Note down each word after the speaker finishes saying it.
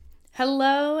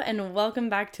Hello and welcome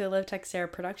back to a Live Tech Sarah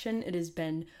production. It has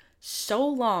been so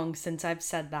long since I've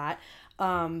said that,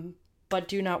 but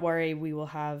do not worry, we will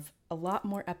have a lot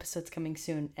more episodes coming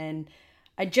soon. And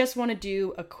I just want to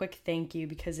do a quick thank you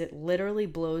because it literally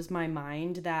blows my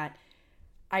mind that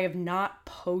I have not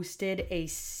posted a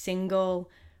single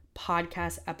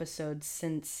podcast episode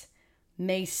since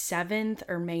May 7th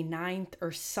or May 9th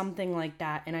or something like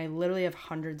that. And I literally have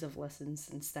hundreds of listens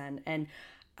since then. And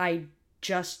I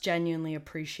just genuinely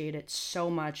appreciate it so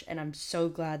much. And I'm so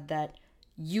glad that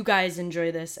you guys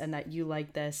enjoy this and that you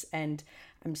like this. And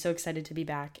I'm so excited to be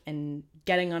back and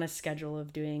getting on a schedule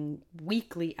of doing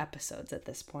weekly episodes at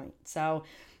this point. So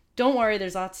don't worry,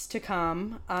 there's lots to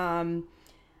come.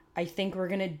 I think we're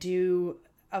going to do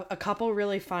a couple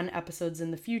really fun episodes in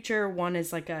the future. One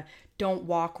is like a don't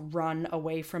walk, run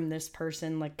away from this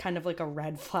person, like kind of like a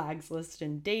red flags list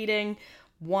in dating.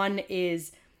 One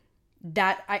is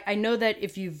that I know that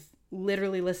if you've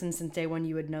literally listened since day one,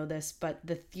 you would know this, but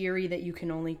the theory that you can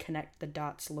only connect the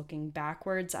dots looking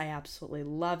backwards, I absolutely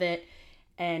love it.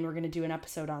 And we're going to do an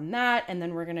episode on that. And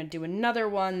then we're going to do another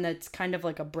one that's kind of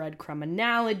like a breadcrumb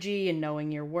analogy and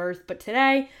knowing your worth. But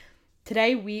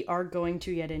today we are going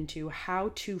to get into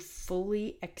how to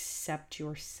fully accept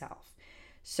yourself.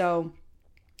 So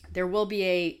there will be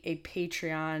a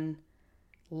Patreon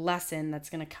lesson that's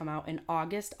going to come out in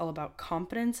August all about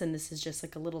confidence, and this is just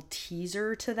like a little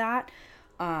teaser to that.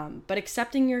 But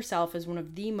accepting yourself is one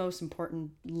of the most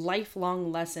important lifelong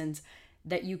lessons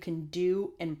that you can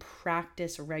do and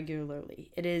practice regularly.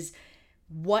 It is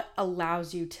what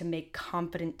allows you to make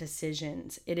confident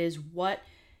decisions. It is what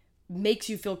makes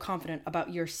you feel confident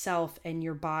about yourself and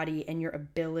your body and your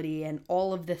ability and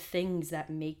all of the things that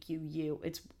make you you.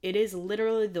 It is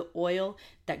literally the oil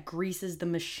that greases the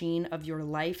machine of your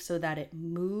life so that it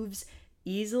moves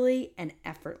easily and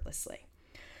effortlessly.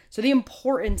 So the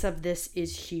importance of this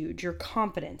is huge. Your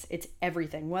confidence, it's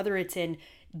everything, whether it's in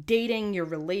dating, your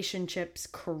relationships,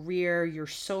 career, your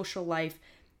social life,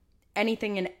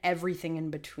 anything and everything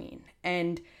in between.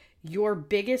 And your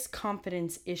biggest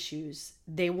confidence issues,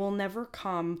 they will never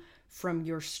come from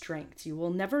your strengths. You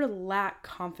will never lack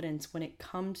confidence when it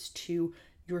comes to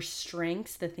your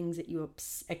strengths, the things that you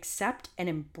accept and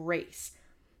embrace.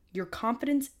 Your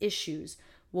confidence issues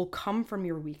will come from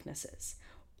your weaknesses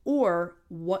or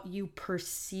what you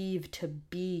perceive to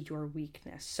be your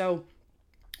weakness. So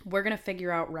we're going to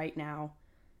figure out right now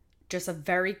just a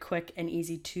very quick and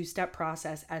easy 2-step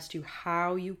process as to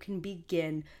how you can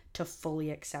begin to fully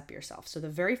accept yourself. So the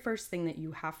very first thing that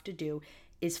you have to do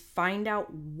is find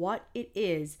out what it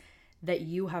is that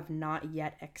you have not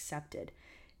yet accepted.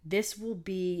 This will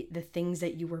be the things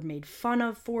that you were made fun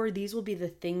of for. These will be the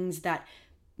things that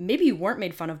maybe you weren't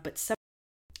made fun of, but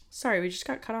sorry, we just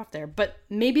got cut off there. But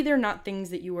maybe they're not things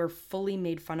that you were fully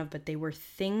made fun of, but they were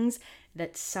things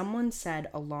that someone said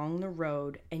along the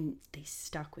road and they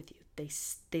stuck with you.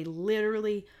 They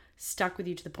literally stuck with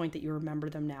you to the point that you remember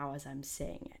them now as I'm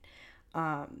saying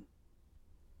it.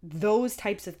 Those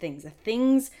types of things, the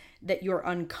things that you're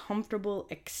uncomfortable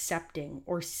accepting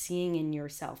or seeing in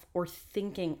yourself or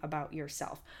thinking about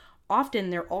yourself. Often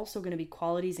they're also going to be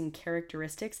qualities and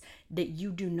characteristics that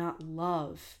you do not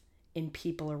love in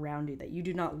people around you, that you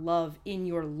do not love in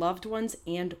your loved ones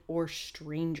and or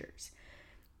strangers.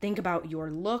 Think about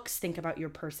your looks, think about your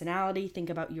personality,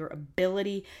 think about your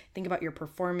ability, think about your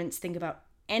performance, think about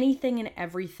anything and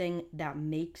everything that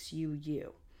makes you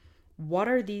you. What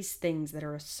are these things that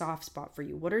are a soft spot for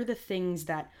you? What are the things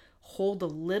that hold a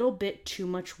little bit too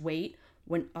much weight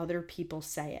when other people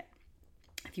say it?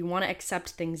 If you want to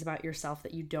accept things about yourself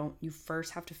that you don't, you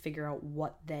first have to figure out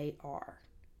what they are.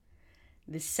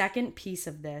 The second piece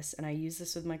of this, and I use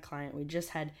this with my client, we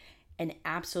just had an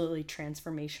absolutely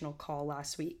transformational call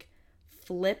last week.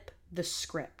 Flip the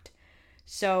script.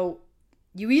 So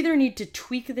you either need to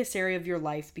tweak this area of your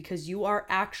life because you are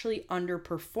actually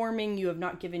underperforming. You have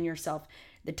not given yourself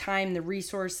the time, the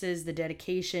resources, the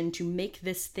dedication to make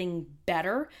this thing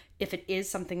better, if it is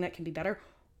something that can be better,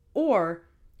 or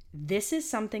this is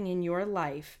something in your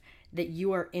life that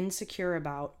you are insecure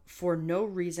about for no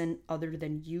reason other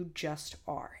than you just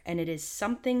are. And it is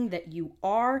something that you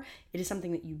are, it is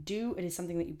something that you do, it is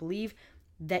something that you believe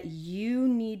that you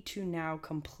need to now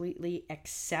completely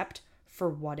accept for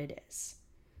what it is.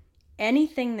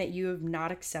 Anything that you have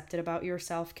not accepted about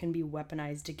yourself can be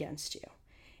weaponized against you.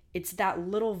 It's that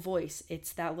little voice,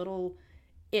 it's that little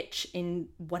itch in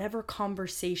whatever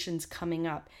conversation's coming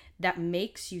up that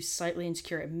makes you slightly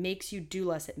insecure. It makes you do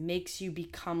less. It makes you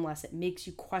become less. It makes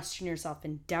you question yourself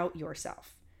and doubt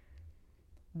yourself.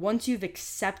 Once you've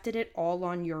accepted it all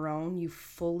on your own, you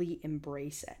fully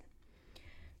embrace it.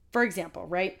 For example,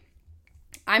 right?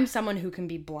 I'm someone who can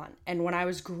be blunt. And when I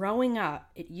was growing up,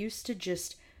 it used to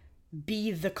just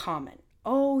be the comment.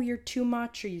 Oh, you're too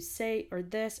much, or you say, or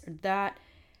this, or that.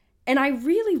 And I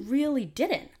really, really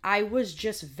didn't. I was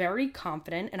just very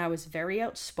confident and I was very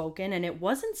outspoken, and it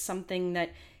wasn't something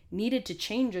that needed to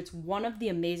change. It's one of the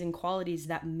amazing qualities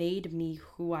that made me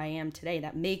who I am today,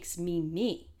 that makes me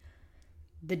me.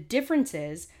 The difference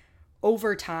is,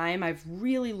 over time, I've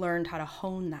really learned how to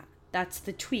hone that. That's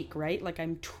the tweak, right? Like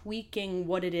I'm tweaking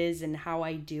what it is and how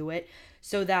I do it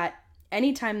so that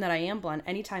anytime that I am blunt,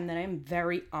 anytime that I am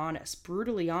very honest,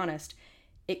 brutally honest,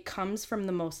 it comes from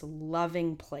the most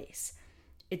loving place.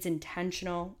 It's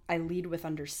intentional. I lead with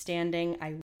understanding.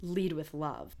 I lead with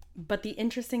love. But the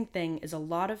interesting thing is a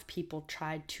lot of people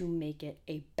tried to make it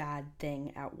a bad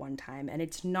thing at one time. And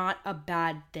it's not a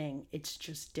bad thing. It's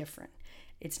just different.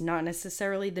 It's not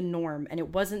necessarily the norm. And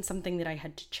it wasn't something that I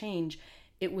had to change.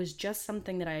 It was just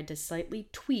something that I had to slightly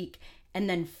tweak and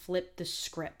then flip the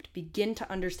script. Begin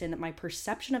to understand that my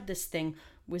perception of this thing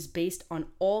was based on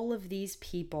all of these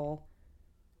people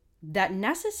that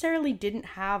necessarily didn't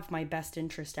have my best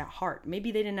interest at heart.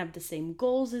 Maybe they didn't have the same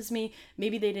goals as me.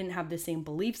 Maybe they didn't have the same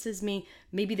beliefs as me.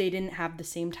 Maybe they didn't have the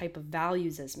same type of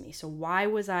values as me. So why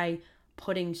was I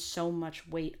putting so much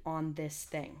weight on this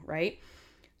thing, right?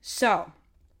 So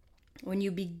when you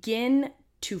begin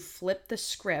to flip the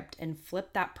script and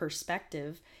flip that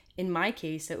perspective, in my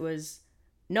case, it was,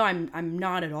 no, I'm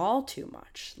not at all too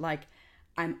much. Like,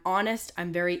 I'm honest,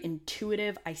 I'm very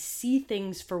intuitive, I see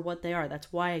things for what they are.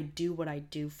 That's why I do what I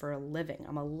do for a living.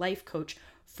 I'm a life coach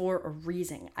for a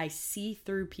reason. I see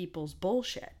through people's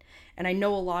bullshit. And I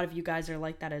know a lot of you guys are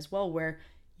like that as well, where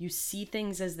you see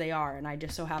things as they are, and I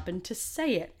just so happen to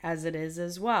say it as it is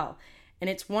as well. And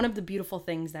it's one of the beautiful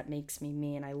things that makes me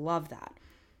me, and I love that.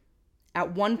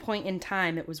 At one point in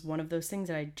time, it was one of those things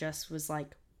that I just was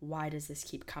like, why does this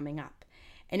keep coming up?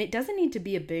 And it doesn't need to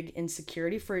be a big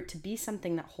insecurity for it to be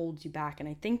something that holds you back. And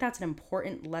I think that's an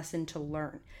important lesson to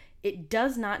learn. It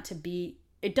does not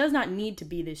need to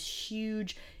be this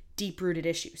huge, deep-rooted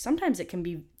issue. Sometimes it can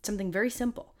be something very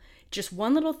simple. Just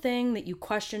one little thing that you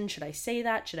question, should I say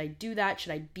that? Should I do that?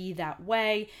 Should I be that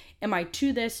way? Am I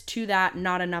to this, to that,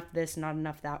 not enough this, not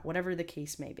enough that, whatever the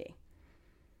case may be.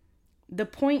 The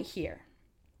point here,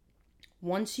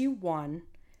 once you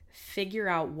figure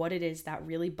out what it is that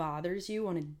really bothers you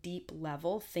on a deep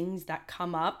level, things that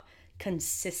come up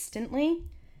consistently,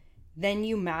 then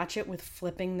you match it with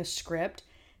flipping the script.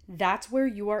 That's where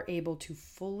you are able to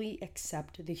fully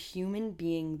accept the human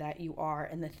being that you are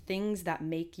and the things that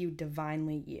make you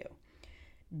divinely you.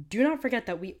 Do not forget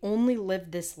that we only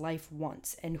live this life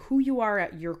once, and who you are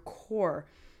at your core,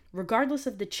 regardless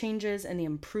of the changes and the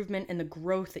improvement and the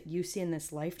growth that you see in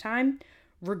this lifetime,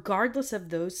 regardless of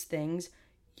those things,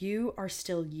 you are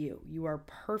still you. You are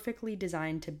perfectly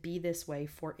designed to be this way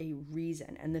for a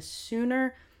reason. And the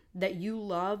sooner that you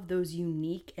love those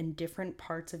unique and different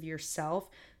parts of yourself,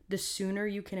 the sooner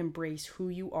you can embrace who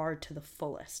you are to the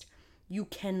fullest. You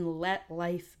can let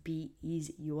life be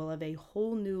easy. You will have a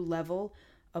whole new level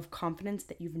of confidence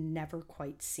that you've never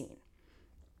quite seen.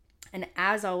 And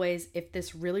as always, if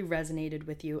this really resonated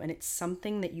with you and it's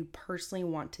something that you personally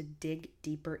want to dig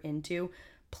deeper into,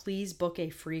 please book a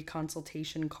free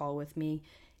consultation call with me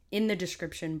in the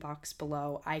description box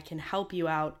below. I can help you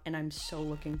out, and I'm so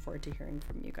looking forward to hearing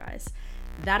from you guys.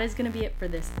 That is going to be it for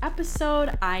this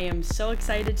episode. I am so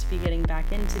excited to be getting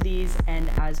back into these, and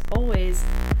as always,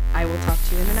 I will talk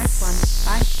to you in the next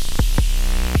one. Bye.